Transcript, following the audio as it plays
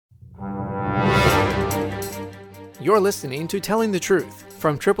You're listening to Telling the Truth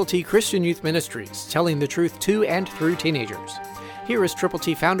from Triple T Christian Youth Ministries, telling the truth to and through teenagers. Here is Triple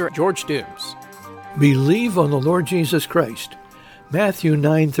T founder George Dooms. Believe on the Lord Jesus Christ. Matthew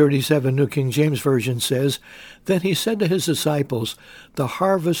 9:37, New King James Version says, Then he said to his disciples, The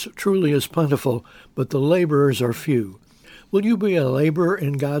harvest truly is plentiful, but the laborers are few. Will you be a laborer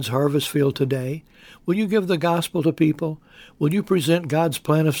in God's harvest field today? Will you give the gospel to people? Will you present God's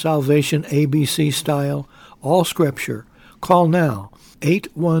plan of salvation ABC style? All Scripture. Call now,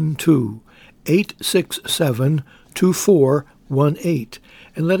 812-867-2418,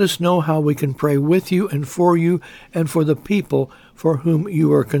 and let us know how we can pray with you and for the people for whom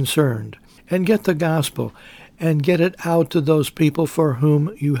you are concerned. And get the gospel, and get it out to those people for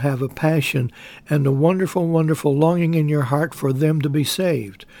whom you have a passion and a wonderful, wonderful longing in your heart for them to be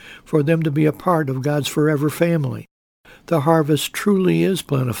saved, for them to be a part of God's forever family. The harvest truly is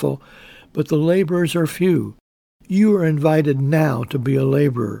plentiful, but the laborers are few. You are invited now to be a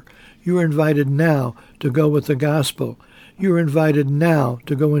laborer. You are invited now to go with the gospel. You are invited now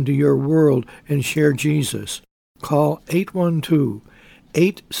to go into your world and share Jesus. Call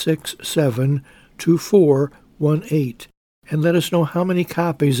 812-867-2418 and let us know how many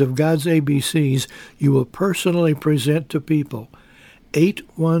copies of God's ABCs you will personally present to people.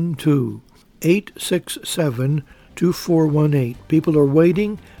 812-867-2418. People are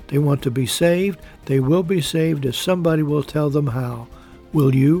waiting. They want to be saved. They will be saved if somebody will tell them how.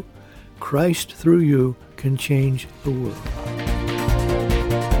 Will you? Christ through you can change the world.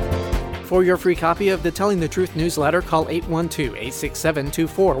 For your free copy of the Telling the Truth newsletter, call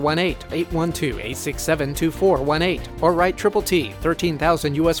 812-867-2418, 812-867-2418, or write Triple T,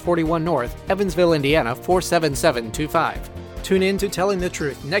 13,000 U.S. 41 North, Evansville, Indiana, 47725. Tune in to Telling the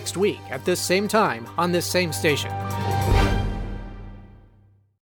Truth next week at this same time on this same station.